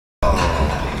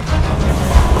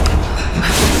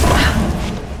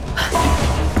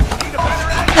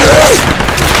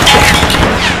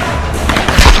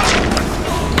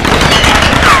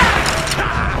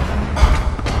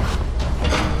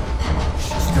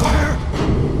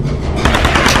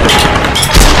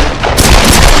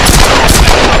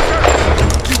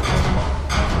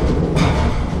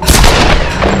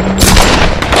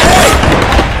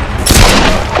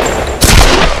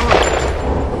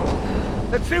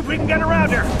if we can get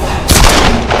around her. I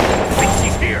think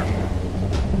she's here.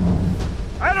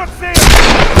 I don't see her.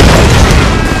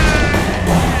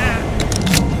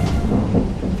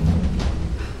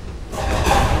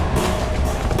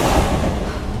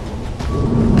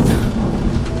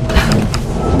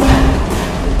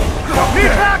 Need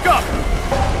backup!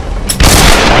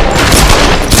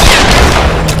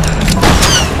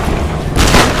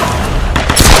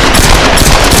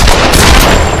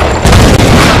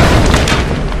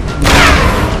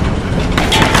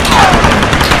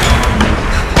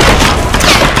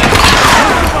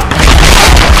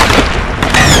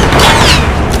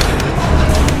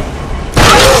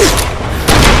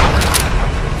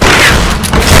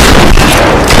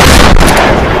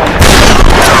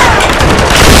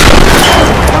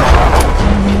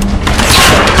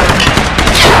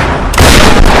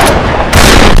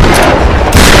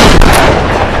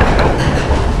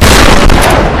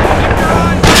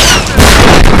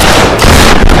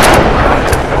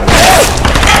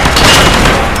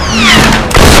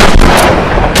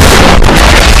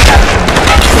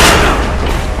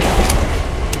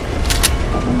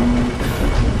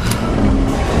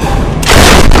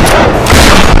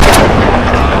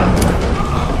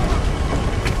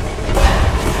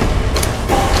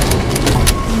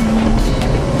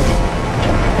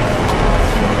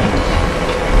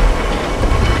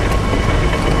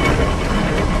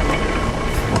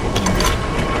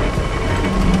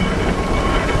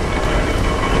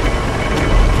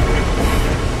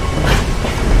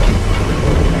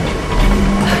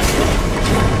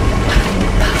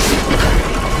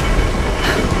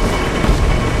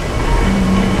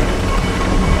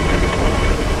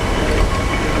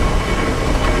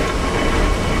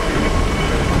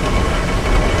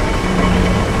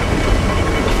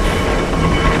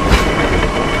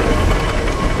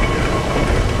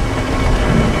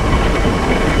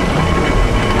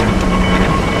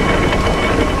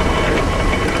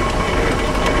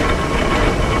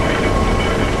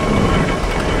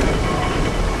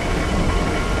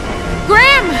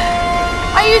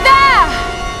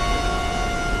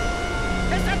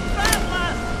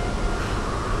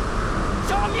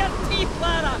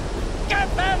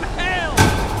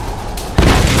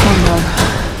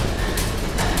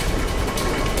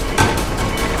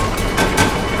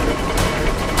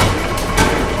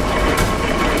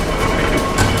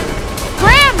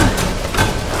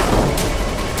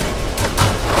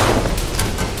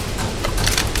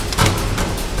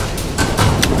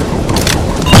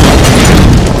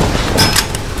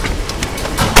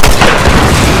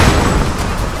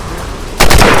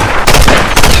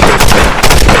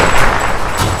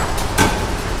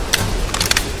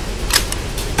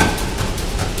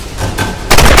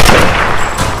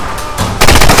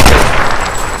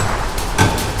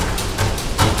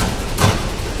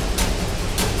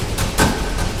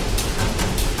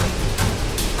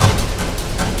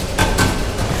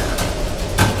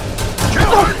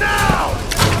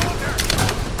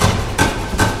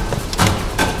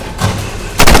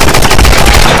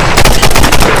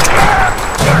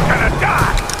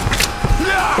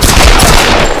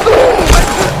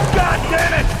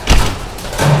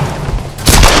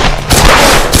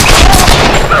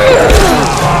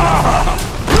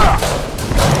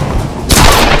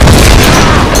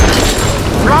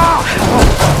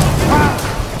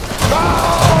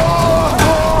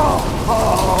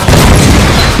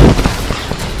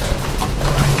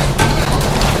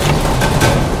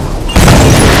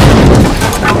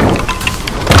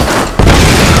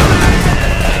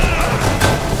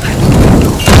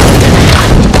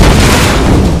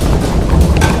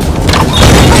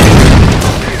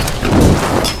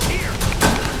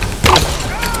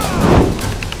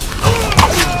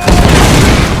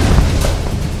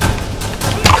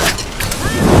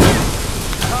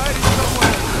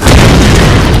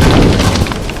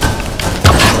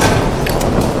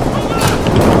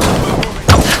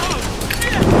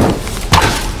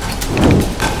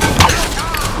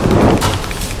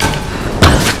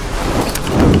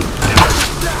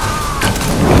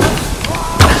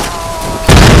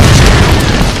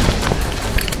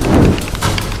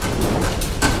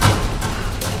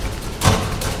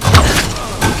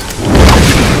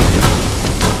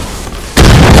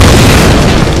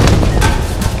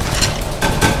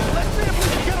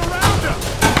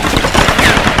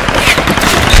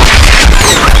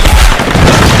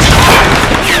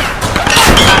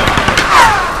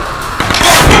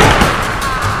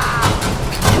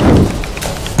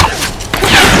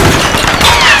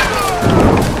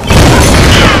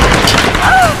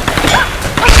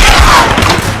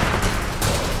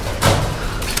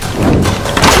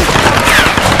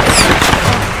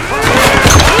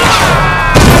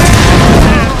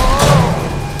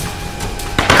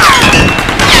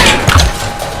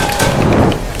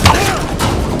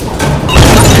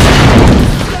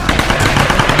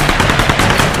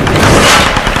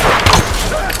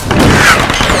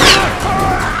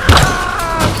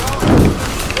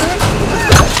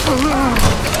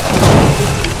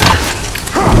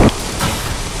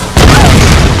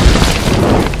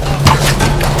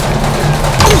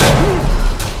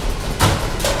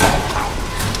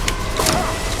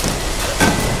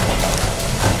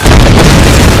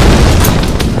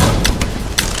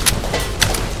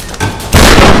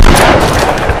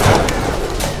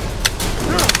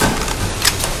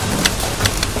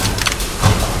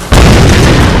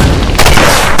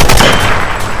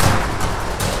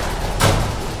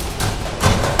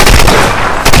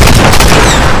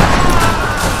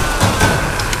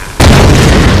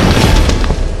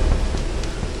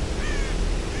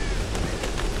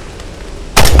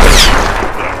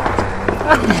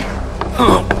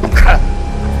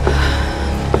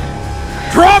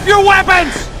 Drop your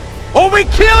weapons! Or we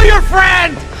kill your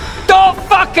friend! Don't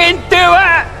fucking do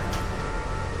it!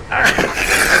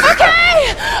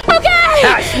 Okay! Okay!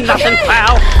 That's nothing,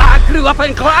 pal. I grew up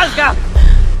in Glasgow.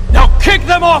 Now kick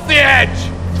them off the edge!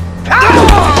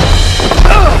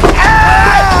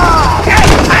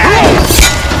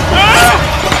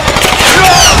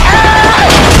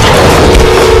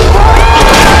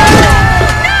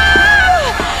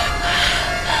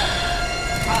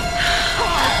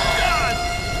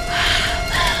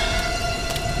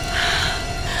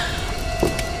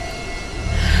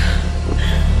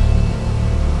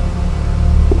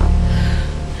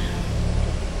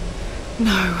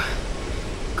 No.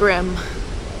 Grim.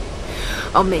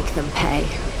 I'll make them pay.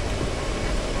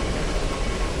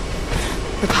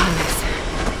 The palace.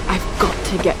 I've got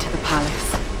to get to the palace.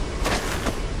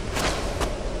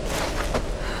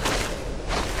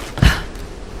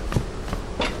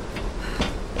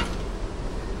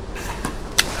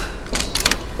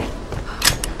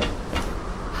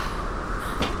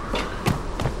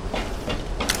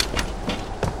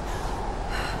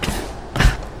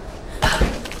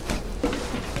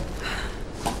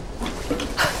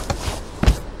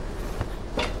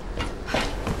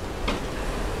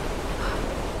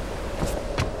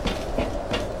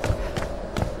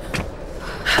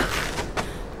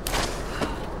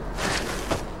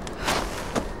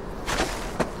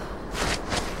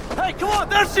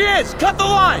 There she is! Cut the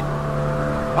line!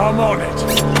 I'm on it.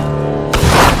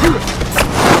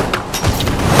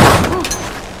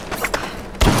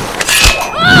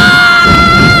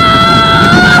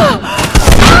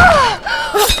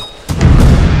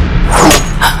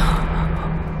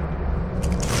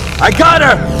 I got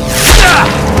her!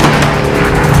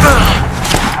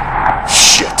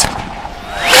 Shit.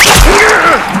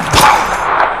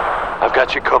 I've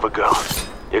got you covered, girl.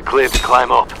 You're cleared to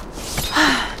climb up.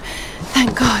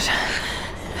 Thank God.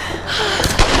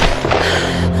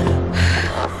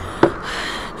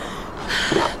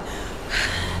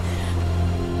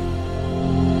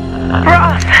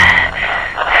 Roth!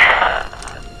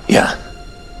 Yeah.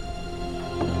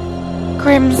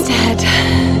 Grim's dead.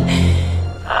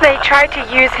 They tried to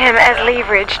use him as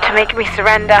leverage to make me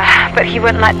surrender, but he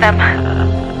wouldn't let them.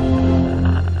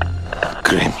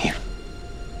 Grim, you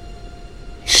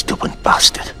stubborn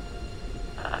bastard.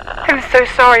 I'm so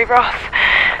sorry, Roth.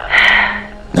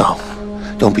 No,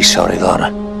 don't be sorry,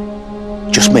 Lara.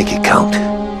 Just make it count.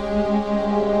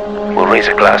 We'll raise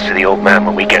a glass to the old man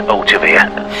when we get out of here.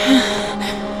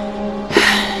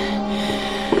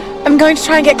 I'm going to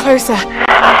try and get closer.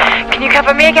 Can you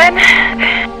cover me again?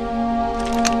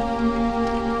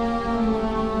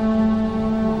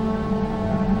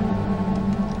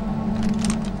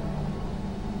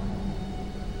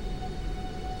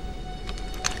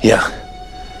 Yeah.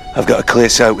 I've got a clear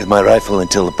sight with my rifle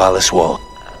until the palace wall.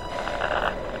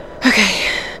 Okay.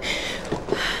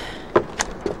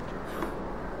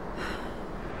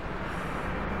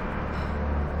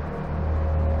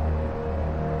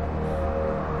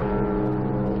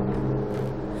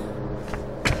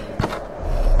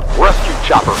 Rescue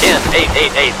chopper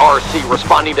N888RC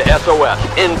responding to SOS,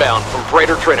 inbound from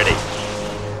Greater Trinity.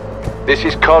 This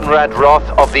is Conrad Roth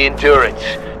of the Endurance.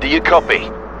 Do you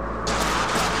copy?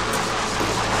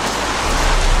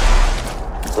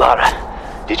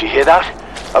 Lara, did you hear that?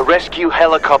 A rescue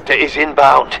helicopter is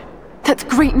inbound. That's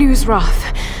great news, Roth.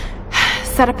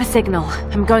 Set up a signal.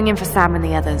 I'm going in for Sam and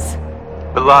the others.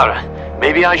 But Lara,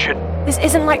 maybe I should... This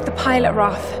isn't like the pilot,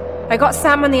 Roth. I got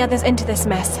Sam and the others into this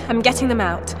mess. I'm getting them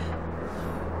out.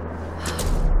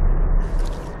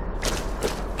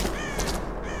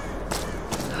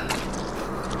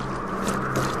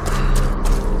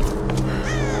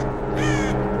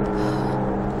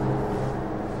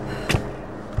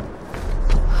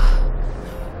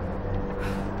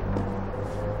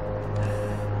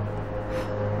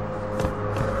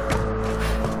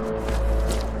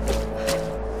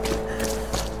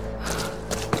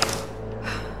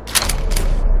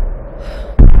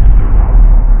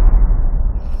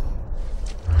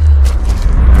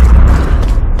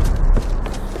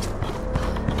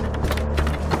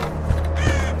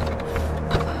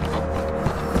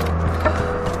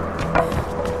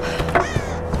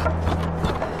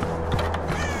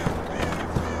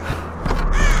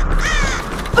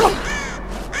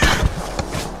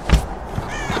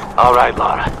 All right,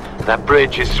 Lara. That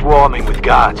bridge is swarming with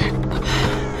guards.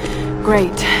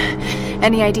 Great.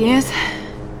 Any ideas?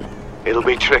 It'll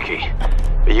be tricky,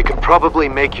 but you can probably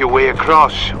make your way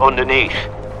across underneath.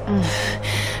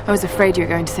 I was afraid you were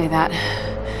going to say that.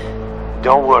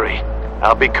 Don't worry.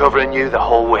 I'll be covering you the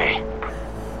whole way.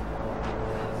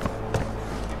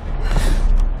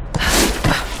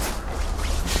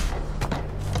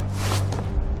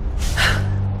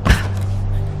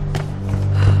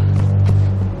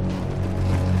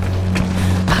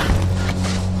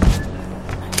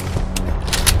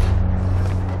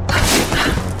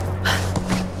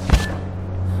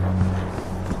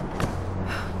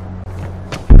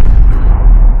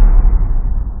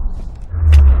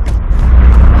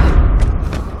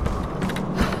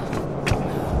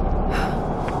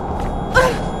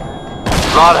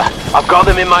 Lara, I've got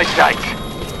them in my sight.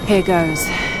 Here goes.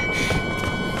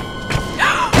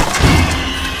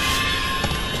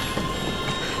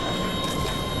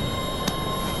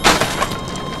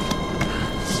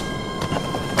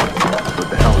 What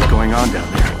the hell is going on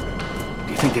down there?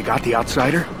 Do you think they got the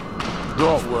outsider?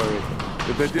 Don't worry.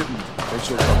 If they didn't, they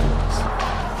should come to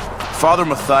us. Father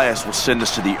Matthias will send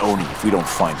us to the Oni if we don't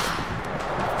find them.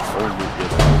 Only if we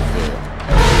fail.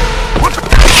 What the...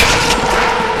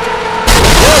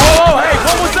 Whoa, hey,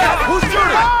 what was that? Who's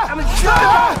shooting? I'm shooting!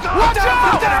 Watch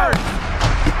out! That hurt!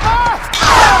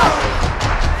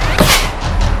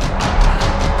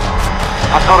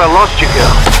 I thought I lost you,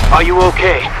 girl. Are you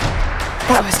okay?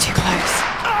 That was too close.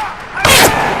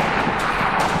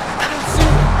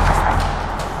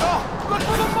 Look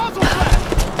for the muzzle flap!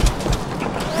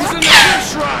 He's in the big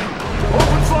shrine!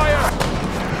 Open fire!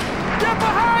 Get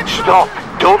behind! Stop!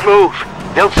 Don't move!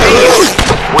 They'll see you!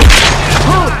 Wait!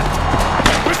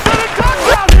 We're sending guns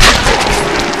out here!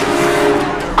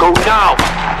 Go now!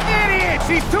 Idiots!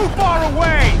 He's too far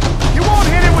away! You won't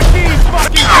hit him with these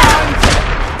fucking guns!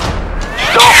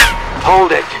 Stop!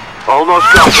 Hold it! Almost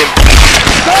got him!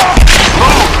 Stop!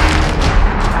 Move!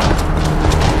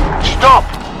 Stop!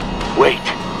 Wait!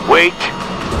 Wait!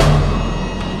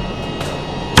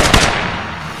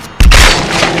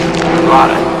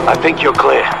 Lara, I think you're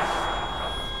clear.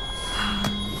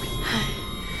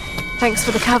 Thanks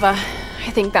for the cover.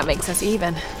 I think that makes us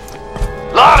even.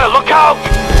 Lara, look out!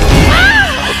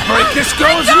 Break this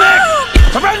girl's neck!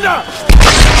 Surrender!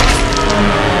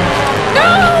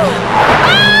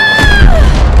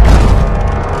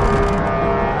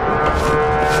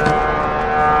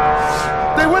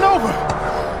 They went over!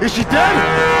 Is she dead?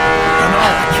 No,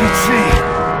 I can't see.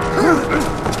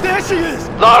 There she is!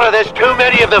 Lara, there's too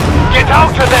many of them! Get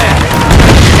out of there!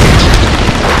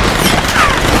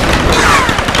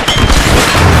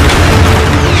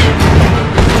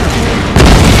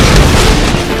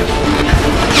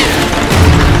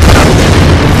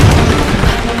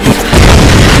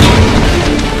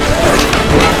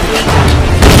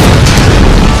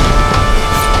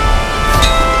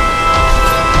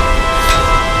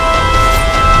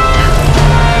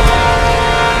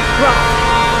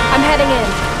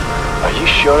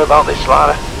 Sure about this,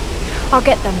 Lara? I'll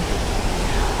get them.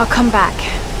 I'll come back.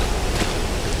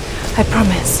 I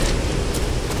promise.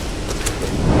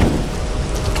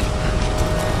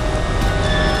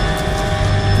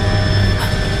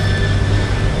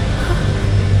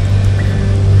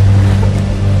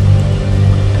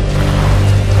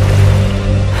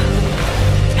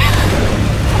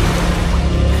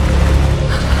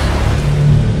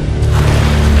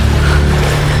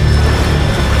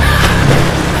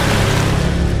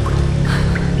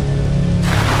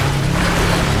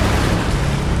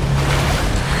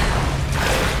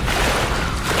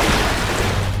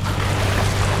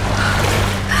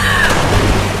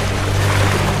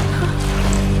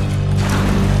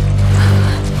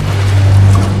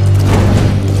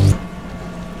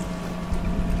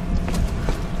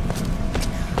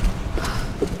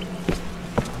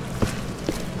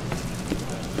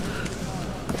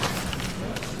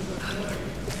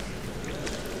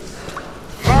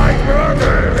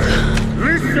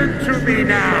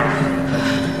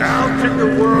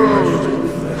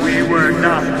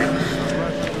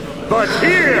 But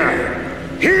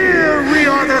here we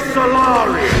are the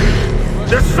Solari,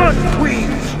 the Sun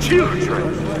Queen's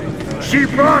children. She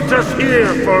brought us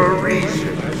here for a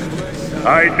reason.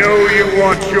 I know you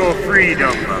want your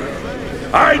freedom.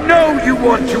 I know you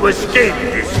want to escape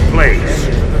this place.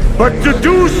 But to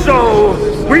do so,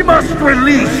 we must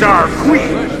release our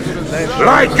queen.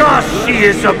 Like us, she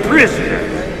is a prisoner.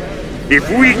 If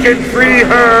we can free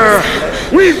her,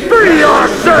 we free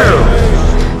ourselves.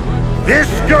 This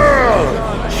girl,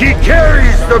 she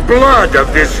carries the blood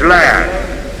of this land.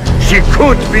 She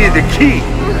could be the key.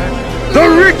 The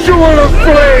ritual of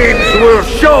flames will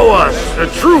show us the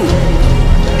truth.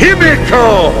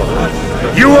 Himiko,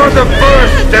 you are the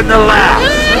first and the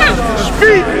last.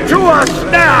 Speak to us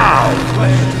now.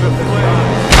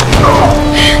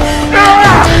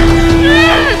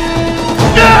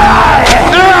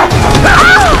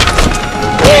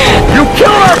 You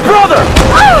killed our brother!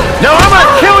 Now I'm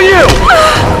gonna kill you!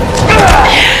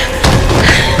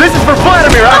 This is for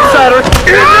Vladimir, outsider!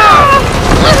 Enough!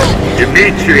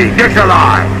 Dmitri,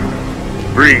 Nikolai,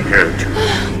 bring her to me.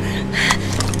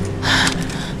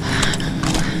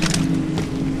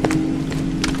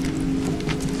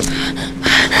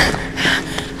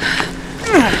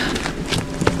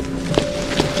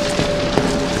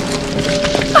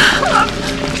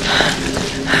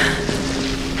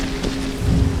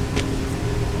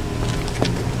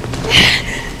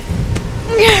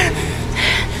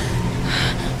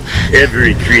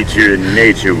 Every creature in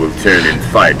nature will turn and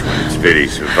fight when its very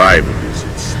survival is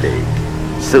at stake.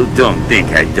 So don't think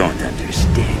I don't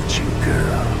understand you,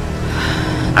 girl.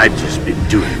 I've just been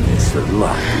doing this a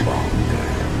lot longer.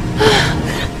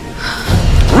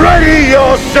 Ready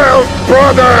yourself,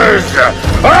 brothers!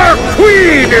 Our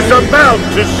queen is about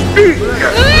to speak!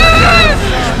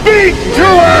 Speak to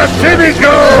us,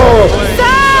 Himiko!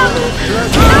 Sam!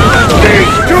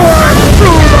 Speak to us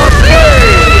through the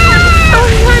flame! Oh,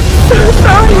 I'm so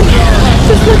sorry.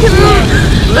 Just look at me.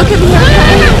 Look at me,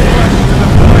 okay?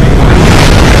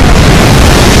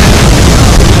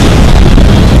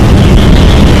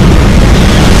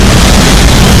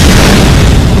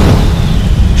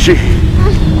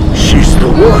 She's the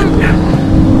one.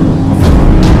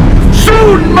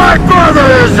 Soon, my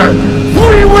brothers,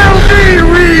 we will be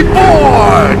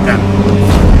reborn!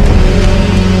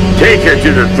 Take her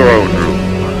to the throne room.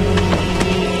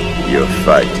 Your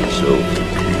fight is over,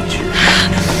 creature.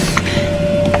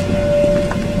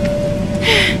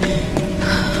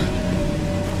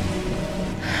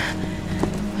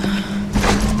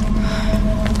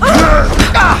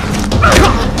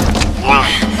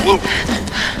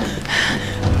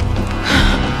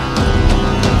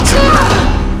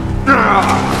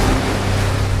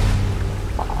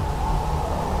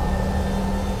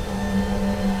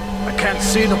 I can't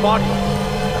see the body.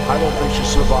 I don't think she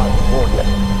survived the morning.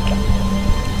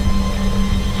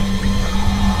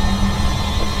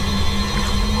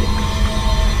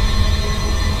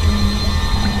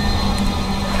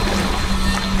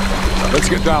 Let's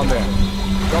get down there.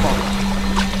 Come on.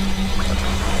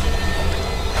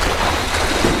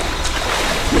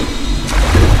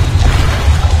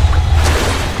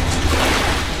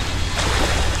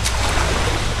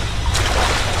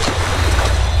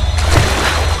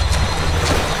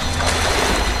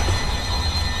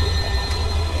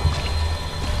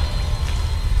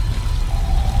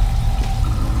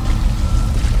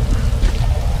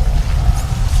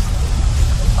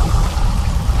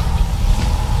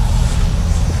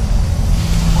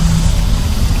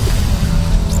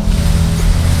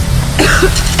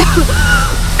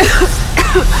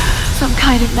 Some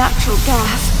kind of natural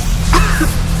gas.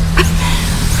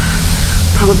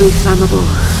 Probably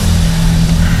flammable.